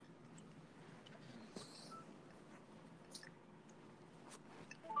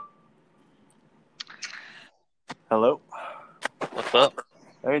Hello? What's up?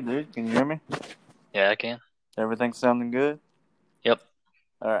 Hey, dude, can you hear me? Yeah, I can. Everything sounding good? Yep.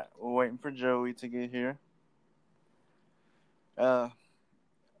 Alright, we're waiting for Joey to get here.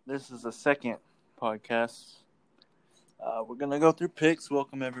 This is the second podcast. We're going to go through picks.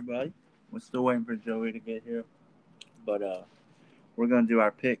 Welcome, everybody. We're still waiting for Joey to get here. But we're going to do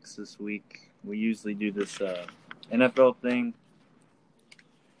our picks this week. We usually do this NFL thing.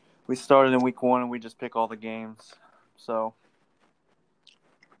 We started in week 1 and we just pick all the games. So,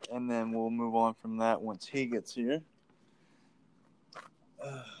 and then we'll move on from that once he gets here.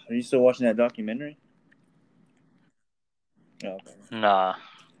 Are you still watching that documentary? Oh, okay. Nah.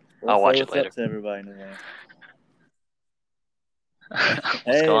 Well, I'll watch say it what's later. up to everybody today. What's going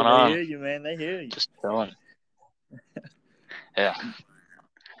They on? hear you, man. They hear you. Just chilling. Yeah.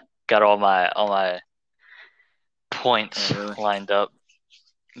 Got all my points really? lined up.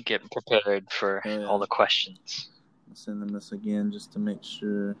 Getting prepared for all the questions. I'll send them this again just to make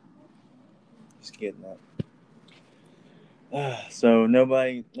sure he's getting that. So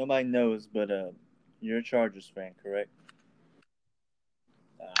nobody knows, but you're a Chargers fan, correct?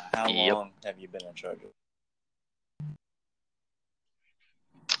 How Yep. long have you been a Charger?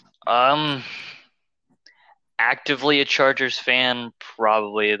 Actively a Chargers fan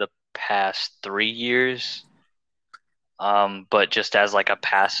probably the past 3 years. But just as like a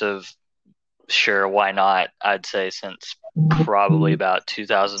passive, sure, why not? I'd say since probably about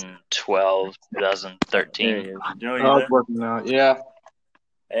 2012, 2013. There he is. Joey, I was working out. Yeah.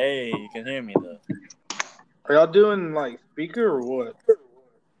 Hey, you can hear me though. Are y'all doing like speaker or what?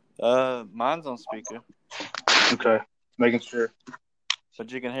 Mine's on speaker. Okay, making sure.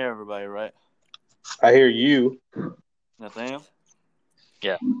 But you can hear everybody, right? I hear you. Nathaniel?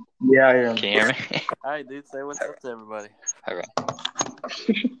 Yeah. Yeah, I hear him. Can you hear me? All right, dude. Say what's up to everybody. All right.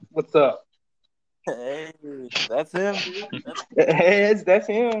 What's up? Hey, that's him, dude. Hey, that's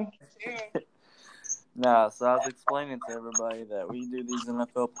him. Nah, so I was explaining to everybody that we do these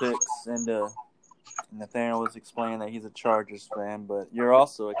NFL picks, and Nathaniel was explaining that he's a Chargers fan, but you're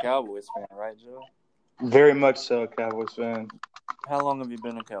also a Cowboys fan, right, Joe? Very much so, Cowboys fan. How long have you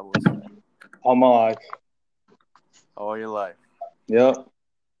been a Cowboys fan? All my life. All your life. Yep.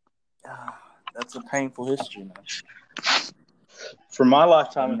 That's a painful history, man. For my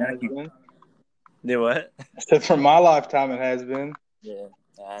lifetime, it has been. Do what? So for my lifetime, it has been. Yeah,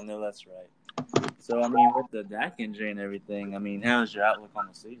 I know that's right. So, I mean, with the Dak injury and everything, I mean, how's your outlook on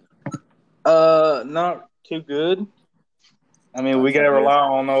the season? Not too good. I mean, we got to rely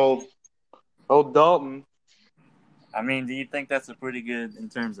on old Dalton. I mean, do you think that's a pretty good in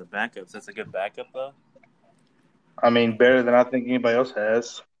terms of backups? That's a good backup, though? I mean, better than I think anybody else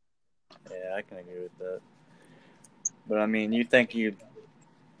has. Yeah, I can agree with that. But, I mean, you think you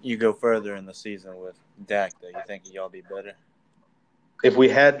go further in the season with Dak, though? You think y'all be better? If we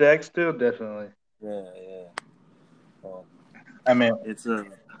had Dak still, definitely. Yeah. Well, I mean, it's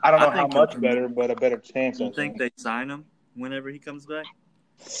I don't know how much better, but a better chance. Do you think they sign him whenever he comes back?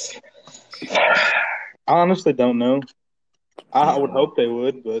 I honestly don't know. I would hope they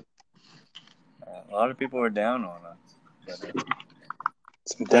would, but a lot of people are down on us.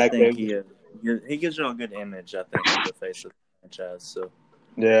 But, I think he gives you a good image, I think, of the face of the franchise. So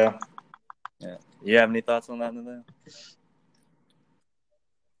yeah. You have any thoughts on that, Nathan?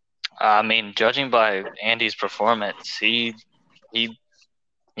 I mean, judging by Andy's performance, he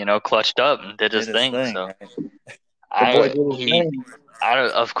clutched up and did his thing. So,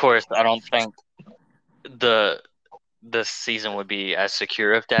 of course, I don't think the season would be as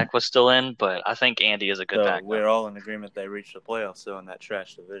secure if Dak was still in, but I think Andy is a good backup. We're all in agreement they reached the playoffs, so in that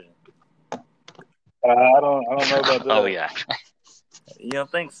trash division. I don't know about that. Oh yeah. You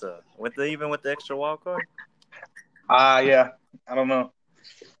don't think so? Even with the extra wild card? Yeah. I don't know.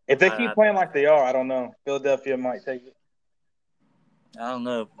 If they keep playing like they are, I don't know. Philadelphia might take it. I don't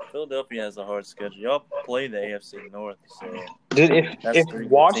know. Philadelphia has a hard schedule. Y'all play the AFC North, so dude, if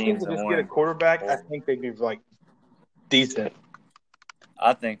Washington could just get a quarterback, I think they'd be like decent.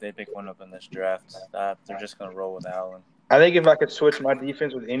 I think they pick one up in this draft. They're just gonna roll with Allen. I think if I could switch my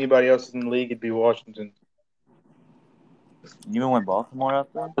defense with anybody else in the league, it'd be Washington. You went Baltimore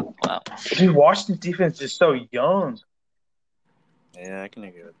out there? Wow. Dude, Washington's defense is so young. Yeah, I can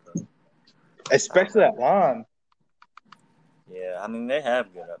agree with that. Especially that line. Yeah, I mean, they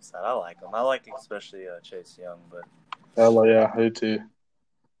have good upside. I like them. I like especially Chase Young, but... Oh, yeah, who too?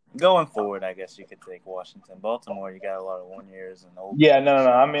 Going forward, I guess you could take Washington. Baltimore, you got a lot of 1 years and old. Yeah, no.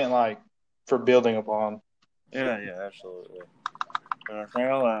 I meant like for building upon. Yeah, absolutely.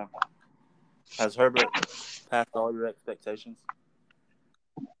 Has Herbert passed all your expectations?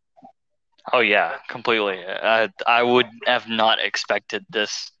 Oh yeah, completely. I would have not expected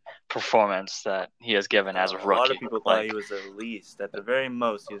this performance that he has given as a rookie. A lot of people thought he was at the very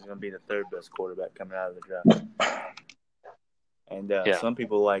most, he was going to be the third best quarterback coming out of the draft. And some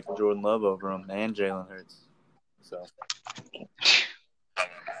people like Jordan Love over him and Jalen Hurts. So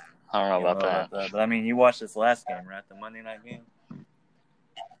I don't know about that. But I mean, you watched this last game, right? The Monday night game.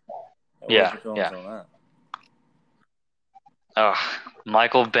 Yeah. What's your feelings on that? Oh,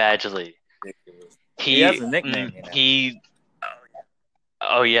 Michael Badgley. He has a nickname.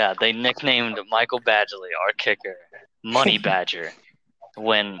 Oh yeah, they nicknamed Michael Badgley, our kicker, Money Badger.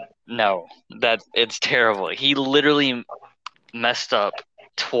 It's terrible. He literally messed up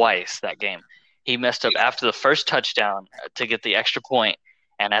twice that game. He messed up after the first touchdown to get the extra point,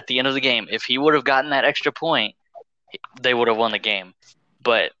 and at the end of the game, if he would have gotten that extra point, they would have won the game.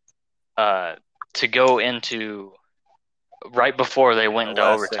 But to go into right before they went into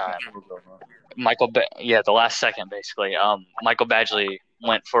overtime, the last second basically. Michael Badgley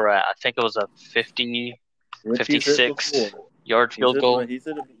went for I think it was a 56-yard field goal.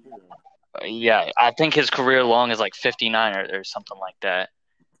 Yeah, I think his career long is like 59 or something like that.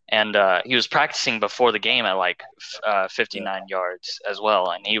 And he was practicing before the game at like 59 yards as well,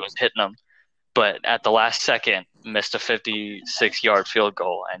 and he was hitting them. But at the last second, missed a 56-yard field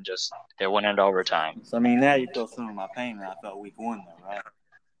goal, and it went into overtime. So, I mean, now you feel some of my pain that I felt week one, though, right?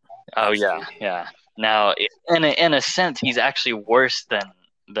 Oh, yeah. Now, in a sense, he's actually worse than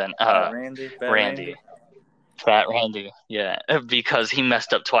Randy. Fat Randy, yeah, because he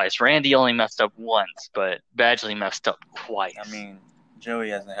messed up twice. Randy only messed up once, but Badgley messed up twice. I mean, Joey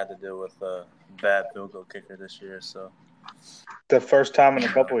hasn't had to deal with a bad field goal kicker this year, so. The first time in a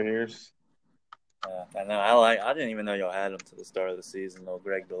couple of years. I know. I didn't even know y'all had him to the start of the season, though,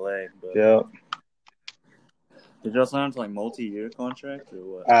 Greg DeLay. But yeah. Did y'all sign him to like multi-year contract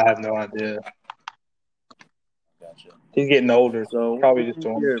or what? I have no idea. Gotcha. He's getting older, so probably just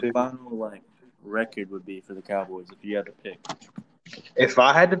doing your final record would be for the Cowboys if you had to pick. If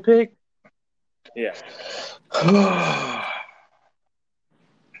I had to pick, yeah. I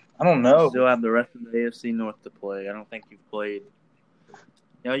don't know. You still have the rest of the AFC North to play. I don't think you've played.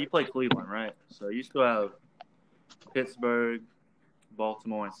 You played Cleveland, right? So you still have Pittsburgh,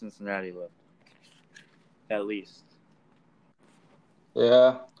 Baltimore, and Cincinnati left, at least.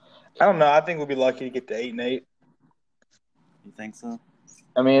 Yeah, I don't know. I think we'll be lucky to get to 8-8. You think so?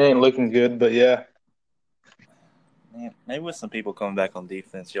 I mean, it ain't looking good, but yeah. Man, maybe with some people coming back on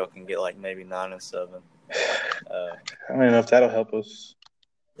defense, y'all can get like maybe 9-7. I don't know if that'll help us.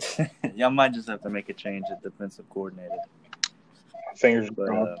 Y'all might just have to make a change at defensive coordinator. Fingers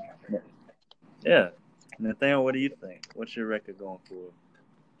crossed. Yeah. Nathaniel, what do you think? What's your record going for?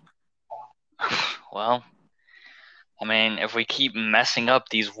 Well, I mean, if we keep messing up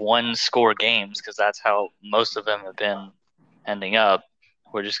these one-score games, because that's how most of them have been ending up,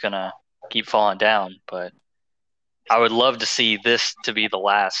 we're just going to keep falling down. But I would love to see this to be the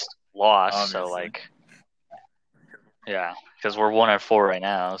last loss. Obviously. So, yeah, because we're 1-4 right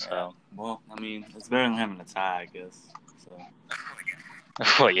now. So. Yeah. Well, I mean, it's better than having a tie, I guess. So.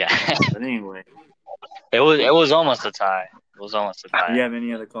 Well, yeah. But anyway. It was almost a tie. Do you have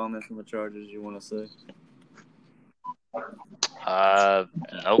any other comments on the Chargers you want to say?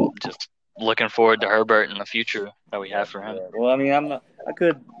 Nope. Just looking forward to Herbert in the future that we have for him. Yeah. Well, I mean, I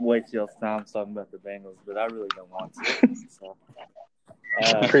could waste y'all's time talking about the Bengals, but I really don't want to. So.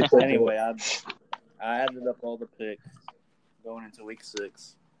 Anyway, I added up all the picks going into week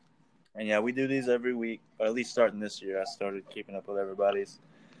 6. And, yeah, we do these every week, or at least starting this year. I started keeping up with everybody's.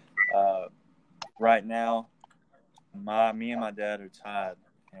 Right now, me and my dad are tied,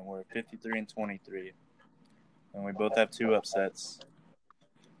 and we're 53-23. And we both have 2 upsets.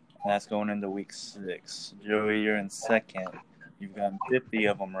 And that's going into week 6. Joey, you're in second. You've gotten 50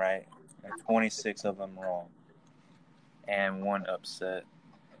 of them right and 26 of them wrong. And 1 upset.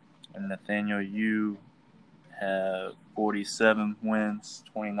 And Nathaniel, you have 47 wins,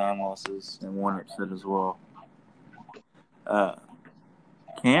 29 losses, and 1 upset as well.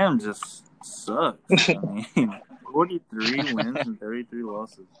 Cam just sucks. I mean, 43 wins and 33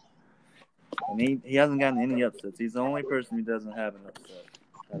 losses. And he hasn't gotten any upsets. He's the only person who doesn't have an upset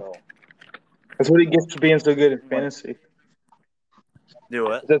at all. That's what he gets for being so good in fantasy. Do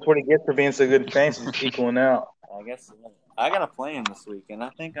what? That's what he gets for being so good in fantasy, equaling out. I guess so. I got to play him this week, and I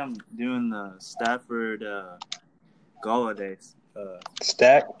think I'm doing the Stafford Galladay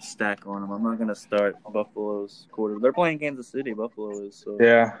stack on him. I'm not going to start Buffalo's quarter. They're playing Kansas City, Buffalo is. So.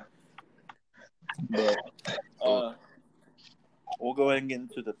 Yeah. But we'll go ahead and get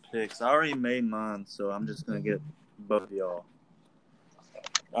into the picks. I already made mine, so I'm just going to get both of y'all.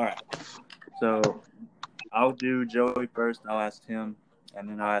 All right. So I'll do Joey first. I'll ask him, and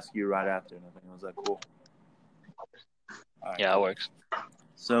then I'll ask you right after. And I think was that cool? All right, Yeah, cool. it works.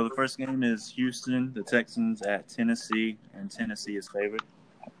 So the first game is Houston, the Texans at Tennessee, and Tennessee is favored.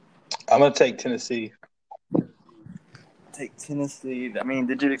 I'm going to take Tennessee. Take Tennessee. I mean,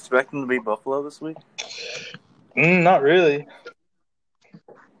 did you expect them to beat Buffalo this week? Not really.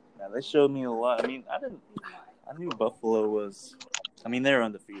 Yeah, they showed me a lot. I mean, I knew Buffalo was. I mean, they're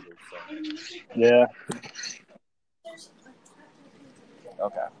undefeated. So Yeah.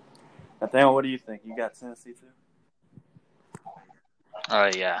 okay. Nathaniel, what do you think? You got Tennessee too?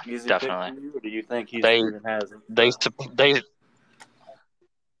 Yeah, Easy definitely. pick for you, or do you think Houston even has it? They.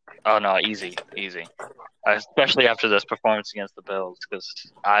 Oh no, easy. Especially after this performance against the Bills,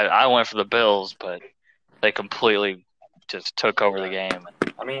 because I went for the Bills, but they completely just took over the game.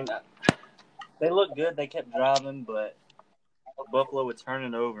 I mean, they looked good. They kept driving, but Buffalo would turn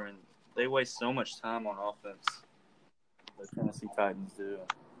it over, and they waste so much time on offense. The Tennessee Titans do.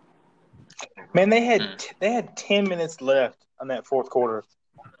 Man, they had 10 minutes left on that fourth quarter.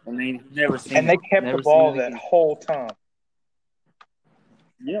 And they never seen And they kept the ball that whole time.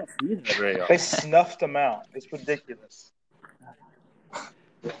 Yes, very They snuffed them out. It's ridiculous.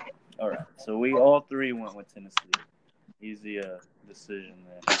 All right, so we all three went with Tennessee. Easy decision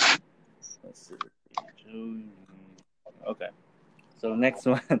there. Let's see. Okay, so next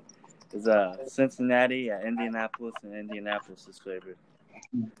one is Cincinnati at Indianapolis, and Indianapolis is favored.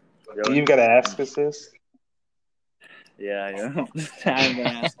 You've got to ask us this? Yeah. I'm gonna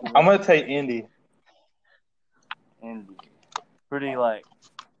ask you. I'm gonna take Indy. Indy, pretty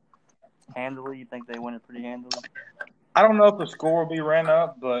handily. You think they win it pretty handily? I don't know if the score will be ran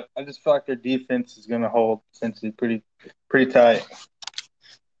up, but I just feel like their defense is going to hold Cincinnati pretty tight.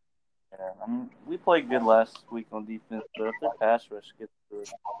 Yeah, I mean, we played good last week on defense, but if their pass rush gets through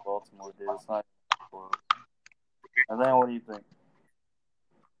Baltimore, dude, it's not close. And then, what do you think?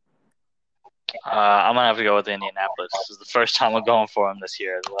 I'm gonna have to go with Indianapolis. This is the first time I'm going for them this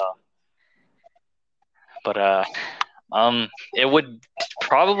year as well. But it would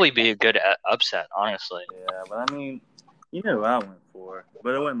probably be a good upset, honestly. Yeah, but I mean, you know who I went for,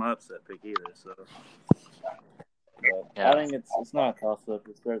 but it wasn't my upset pick either. So, but yeah. I think it's not a toss-up.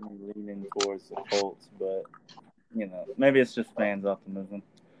 It's certainly leaning towards the Colts, but maybe it's just fans' optimism.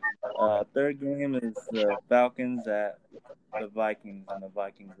 Third game is the Falcons at the Vikings, and the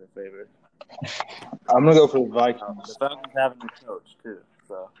Vikings are favored. I'm gonna go for the Vikings. The Falcons have a new coach too,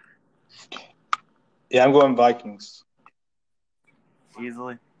 so. Yeah, I'm going Vikings.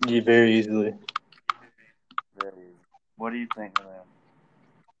 Easily? Yeah, very easily. Very easy. What do you think of them?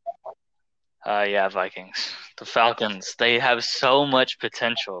 Yeah, Vikings. The Falcons, they have so much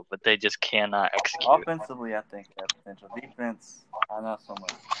potential, but they just cannot execute. Offensively, I think they have potential. Defense, not so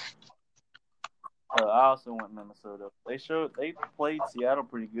much. I also went Minnesota. They played Seattle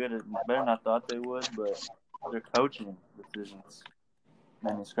pretty good, better than I thought they would, but their coaching decisions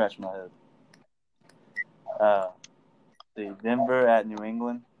made me scratch my head. The Denver at New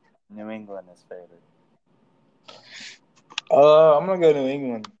England. New England is favored. I'm gonna go New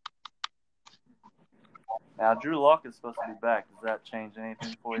England. Now, Drew Lock is supposed to be back. Does that change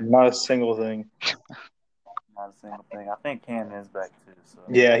anything for you? Not a single thing. Not a single thing. I think Cam is back too. So.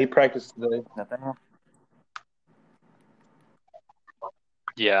 Yeah, he practiced today. Nathaniel?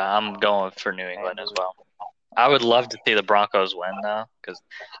 Yeah, I'm going for New England as well. I would love to see the Broncos win though, because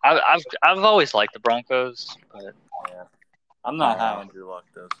I've always liked the Broncos, but yeah, I'm not high on Drew Lock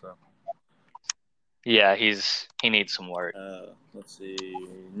though. So. Yeah, he needs some work. Let's see.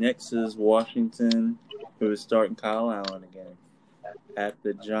 Next is Washington, who is starting Kyle Allen again at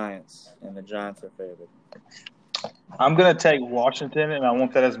the Giants, and the Giants are favored. I'm gonna take Washington, and I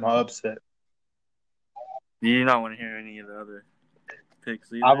want that as my upset. Do you not want to hear any of the other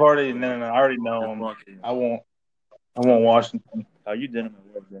picks either? I already know them. I want Washington. Oh, you did them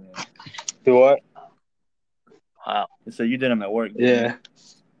at work, didn't you? Do what? Wow. So you did them at work, didn't Yeah.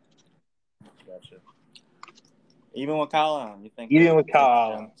 You? Gotcha. Even with Kyle Allen, you think? Even with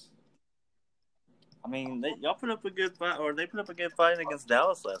Kyle Allen. I mean, y'all put up a good fight, or they put up a good fight against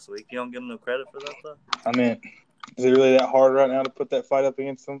Dallas last week. You don't give them no credit for that, though? I mean, is it really that hard right now to put that fight up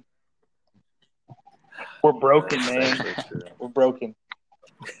against them? We're broken, man. We're broken.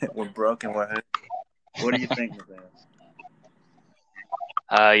 We're broken. What do you think of that?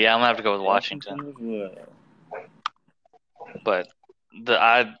 Yeah, I'm gonna have to go with Washington. But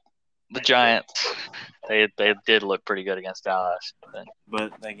the Giants, they did look pretty good against Dallas.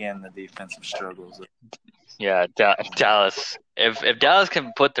 But again, the defensive struggles. Yeah, Dallas. If Dallas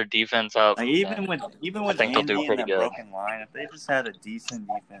can put their defense up, Like even with I think they'll do Andy and pretty that good. broken line, if they just had a decent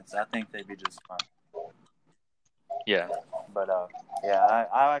defense, I think they'd be just fine. Yeah. But yeah,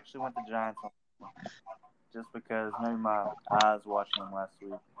 I actually went the Giants on this one, just because maybe my eyes watching them last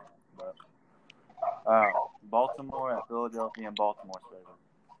week. But Baltimore at Philadelphia and Baltimore's favorite.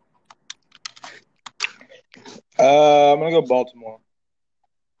 I'm gonna go Baltimore.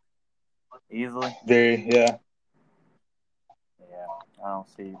 Easily. Very, yeah. Yeah, I don't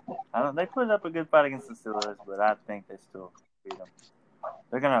see. They put up a good fight against the Steelers, but I think they still beat them.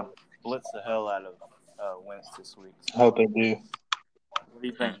 They're gonna blitz the hell out of Wentz this week. So. I hope they do. What do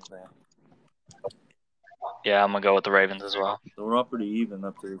you think, man? Yeah, I'm gonna go with the Ravens as well. So we're all pretty even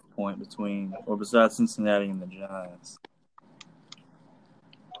up to this point besides Cincinnati and the Giants.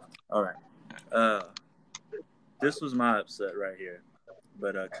 All right. This was my upset right here.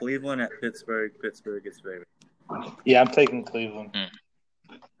 But Cleveland at Pittsburgh. Pittsburgh is favored. Yeah, I'm taking Cleveland.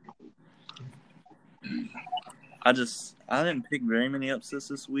 I didn't pick very many upsets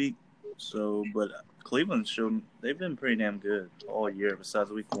this week. But Cleveland they've been pretty damn good all year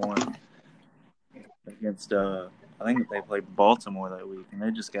besides week 1 against I think they played Baltimore that week and they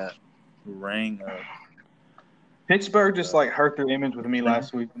just got rang up. Pittsburgh just hurt their image with me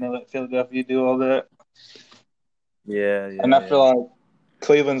last week. You know that Philadelphia do all that. Yeah. And I feel like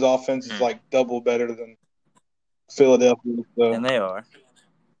Cleveland's offense is double better than Philadelphia. So. And they are.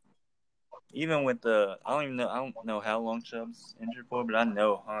 Even with I don't know how long Chubb's injured for, but I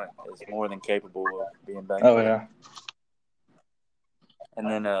know Hunt is more than capable of being back. Oh yeah. And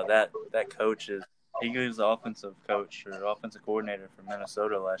then that coach he was the offensive coach or offensive coordinator for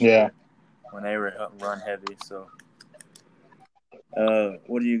Minnesota last year when they were run heavy. So,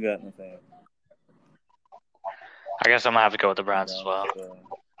 what do you got, Nathaniel? I guess I'm gonna have to go with the Browns as well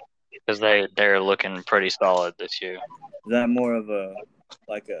because they're looking pretty solid this year. Is that more of a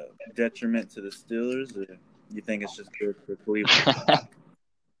detriment to the Steelers, or you think it's just good for Cleveland?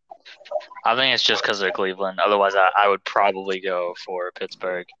 I think it's just because they're Cleveland. Otherwise, I would probably go for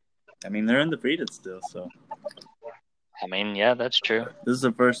Pittsburgh. I mean, they're undefeated still, so. I mean, yeah, that's true. This is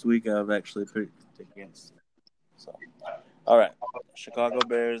the first week I've actually picked against. So, all right, Chicago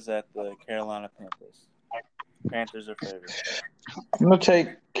Bears at the Carolina Panthers. Panthers are favored. I'm gonna take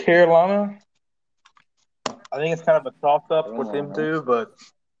Carolina. I think it's kind of a toss-up with them too, but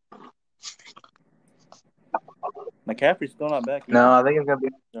McCaffrey's still not back. No, I think it's gonna be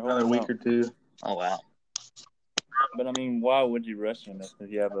another week or two. Oh wow! But I mean, why would you rush him if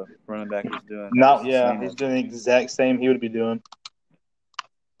you have a running back who's doing? He's doing the exact same he would be doing.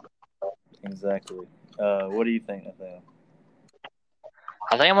 Exactly. What do you think, Nathaniel?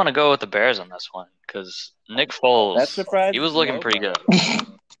 I think I'm gonna go with the Bears on this one because Nick Foles, he was looking pretty good.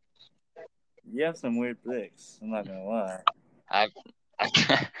 You have some weird picks. I'm not gonna lie.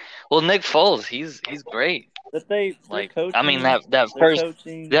 Well, Nick Foles, he's great. But I mean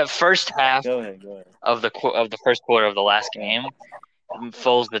that first half go ahead. of the first quarter of the last game,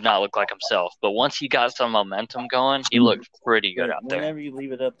 Foles did not look like himself. But once he got some momentum going, he looked pretty good out there. Whenever you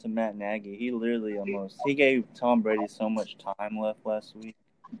leave it up to Matt Nagy, he literally he gave Tom Brady so much time left last week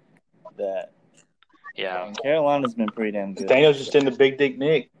that and Carolina's been pretty damn good. Daniel's just in the Big Dick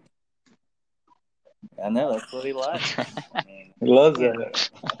Nick. I know, that's what he likes. He loves that.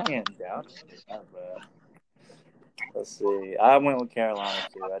 I can't doubt it. Let's see. I went with Carolina,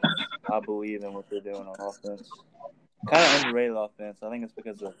 too. I believe in what they're doing on offense. Kind of underrated offense. I think it's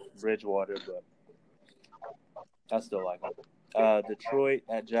because of Bridgewater, but I still like them. Detroit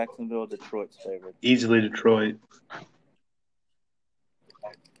at Jacksonville. Detroit's favorite. Easily Detroit.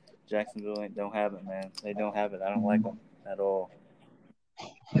 Jacksonville don't have it, man. They don't have it. I don't like them at all.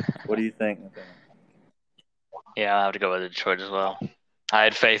 What do you think, Nathaniel? Yeah, I have to go with Detroit as well. I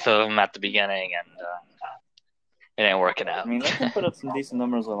had faith of them at the beginning, and it ain't working out. I mean, they can put up some decent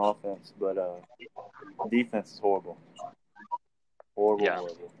numbers on offense, but defense is horrible. Horrible.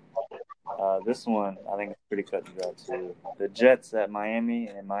 This one, I think, is pretty cut and dry, too. The Jets at Miami,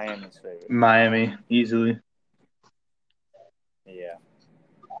 and Miami's favorite. Miami, easily. Yeah.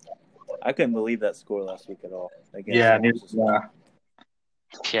 I couldn't believe that score last week at all. Yeah.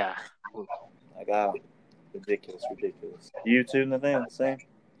 Ridiculous. You too, Nathaniel, same?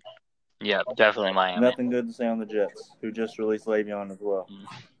 Yeah, definitely Miami. Nothing good to say on the Jets, who just released Le'Veon as well.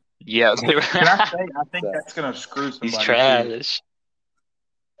 Yeah. Can I say, I think that's going to screw somebody. He's trash.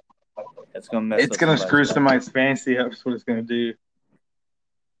 It's going to screw somebody's fantasy up. That's what it's going to do.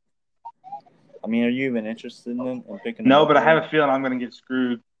 I mean, are you even interested in picking No, but I have a feeling I'm going to get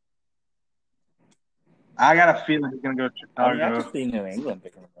screwed. I got a feeling he's going to go to Chicago. I can see New England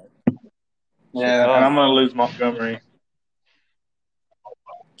picking him up. Yeah, Chicago. and I'm gonna lose Montgomery.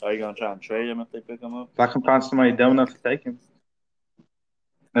 Are you gonna try and trade him if they pick him up? If I can find somebody dumb enough to take him.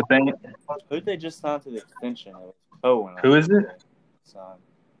 Nathaniel, Who'd they just sign to the extension? It was Cohen. who is it?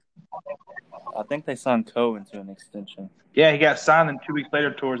 I think they signed Cohen to an extension. Yeah, he got signed, and 2 weeks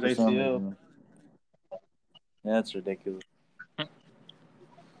later towards For some ACL. reason. Yeah, that's ridiculous. I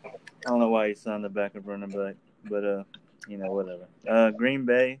don't know why he signed the backup running back, but whatever. Green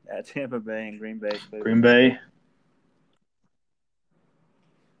Bay at Tampa Bay, and Green Bay's favorite Green Bay.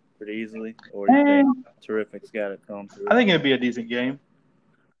 pretty easily, or you think Terrific's got it going through? I think it'd be a decent game.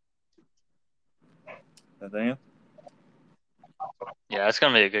 Nathaniel? Yeah, it's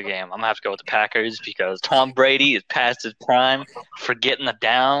gonna be a good game. I'm gonna have to go with the Packers because Tom Brady is past his prime for getting the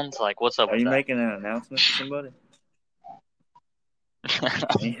downs. Like, what's up Are with you that? making an announcement to somebody?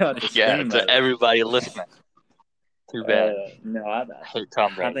 You have to Yeah, scream to at it. everybody listening. Too bad. No, I hate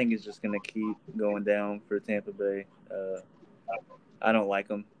Tom Brady. I think it's just going to keep going down for Tampa Bay. I don't like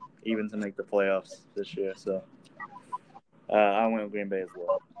them, even to make the playoffs this year. So I went with Green Bay as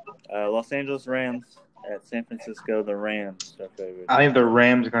well. Los Angeles Rams at San Francisco. The Rams are favored. I think the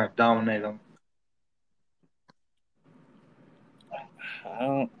Rams are going to dominate them.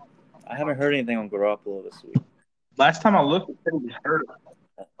 I haven't heard anything on Garoppolo this week. Last time I looked, it said he was hurt.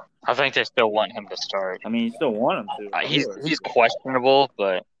 I think they still want him to start. I mean, you still want him to. He's questionable,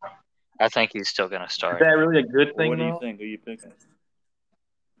 but I think he's still going to start. Is that really a good thing, What do you though? think? Who are you picking?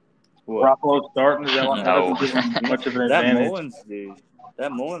 Garoppolo starting? Is that like No. much of an That advantage? Mullins dude.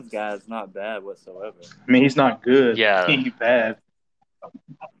 That Mullins guy is not bad whatsoever. I mean, he's not good. Yeah. He ain't bad.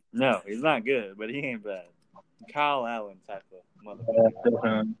 No, he's not good, but he ain't bad. Kyle Allen type of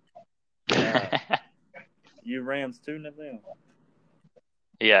motherfucker. You Rams too, Nathaniel?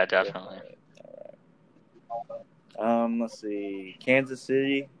 Yeah, definitely. All right. Let's see. Kansas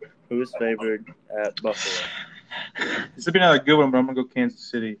City, who is favored at Buffalo? This would be another good one, but I'm going to go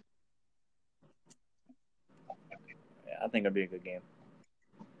Kansas City. Yeah, I think it'll be a good game.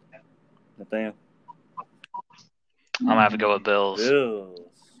 Nathaniel? I'm going to have to go with Bills. Bills.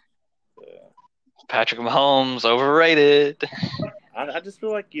 Patrick Mahomes, overrated. I just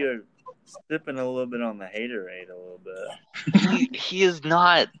feel like you're sipping a little bit on the haterade a little bit. He is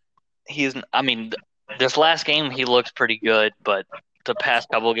not. I mean, this last game he looked pretty good, but the past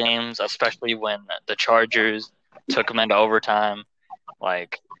couple games, especially when the Chargers took him into overtime,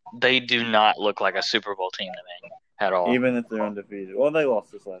 like they do not look like a Super Bowl team to me at all. Even if they're undefeated. Well, they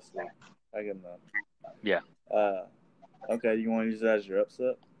lost this last week. I give them that. Yeah. Okay, you want to use that as your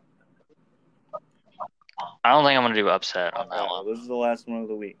upset? I don't think I'm going to do upset on that one. This is the last one of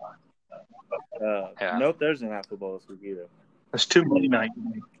the week. Yeah. Nope, there's not football this week either. That's too many nights.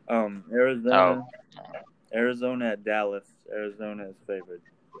 Arizona at Dallas. Arizona is favored.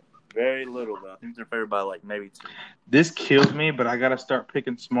 Very little, though. I think they're favored by like maybe 2. This kills me, but I got to start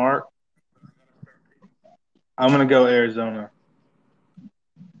picking smart. I'm going to go Arizona.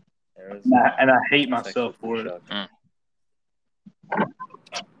 And I hate myself for it.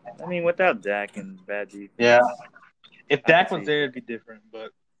 I mean, without Dak and bad defense. Yeah. If Dak was there, it'd be different, but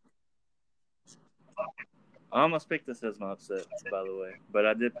I almost picked this as my upset, by the way. But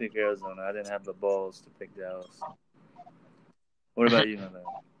I did pick Arizona. I didn't have the balls to pick Dallas. What about you,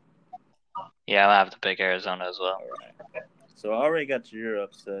 Nathaniel? Yeah, I'm going to have to pick Arizona as well. All right. So I already got your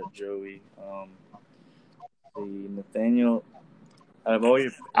upset, Joey. Nathaniel, out of all your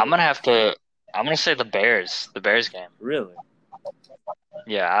picks, I'm going to say the Bears. The Bears game. Really?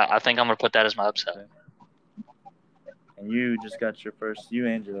 Yeah, I think I'm going to put that as my upset. Okay. And you just got your first, you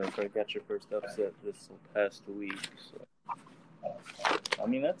and Joey got your first upset this past week. So. I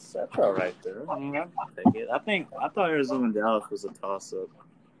mean, that's all right there. I mean, I'll take it. I thought Arizona and Dallas was a toss-up.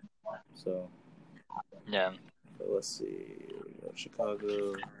 So. Yeah. So let's see.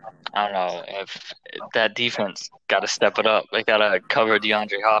 Chicago. I don't know if that defense got to step it up. They got to cover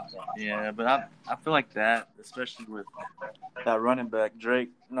DeAndre Hopkins. Yeah, but I feel like that, especially with that running back Drake,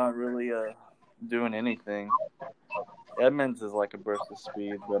 not really doing anything. Edmonds is like a burst of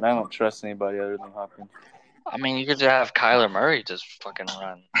speed, but I don't trust anybody other than Hopkins. I mean, you could just have Kyler Murray just fucking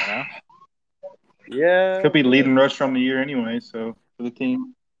run, you know? Yeah. Could be leading rusher on the year anyway, so for the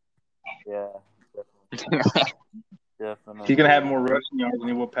team. Yeah, definitely. Definitely. He's going to have more rushing yards than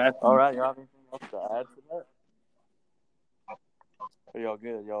he will passing. All right, y'all have anything else to add to that? Are y'all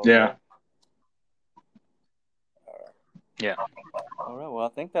good? Y'all Yeah. okay? All right. Yeah. All right, well, I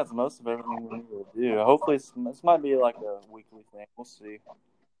think that's most of everything we need to do. Hopefully, this might be like a weekly thing. We'll see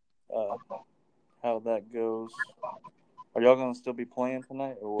how that goes. Are y'all going to still be playing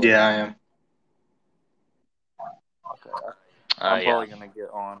tonight? Or what? Yeah, I am. Okay. I'm Yeah. probably gonna get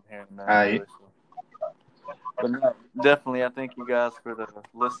on here and then. Aye. But no, definitely, I thank you guys for the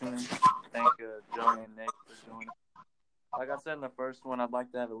listening. Thank Joey and Nate for joining. Like I said in the first one, I'd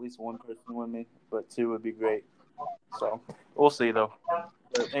like to have at least one person with me, but 2 would be great. So we'll see though.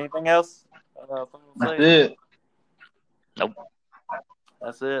 But anything else? That's it. Nope.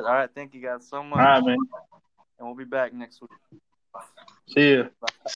 That's it. All right. Thank you guys so much. All right, man. And we'll be back next week. See ya. Bye.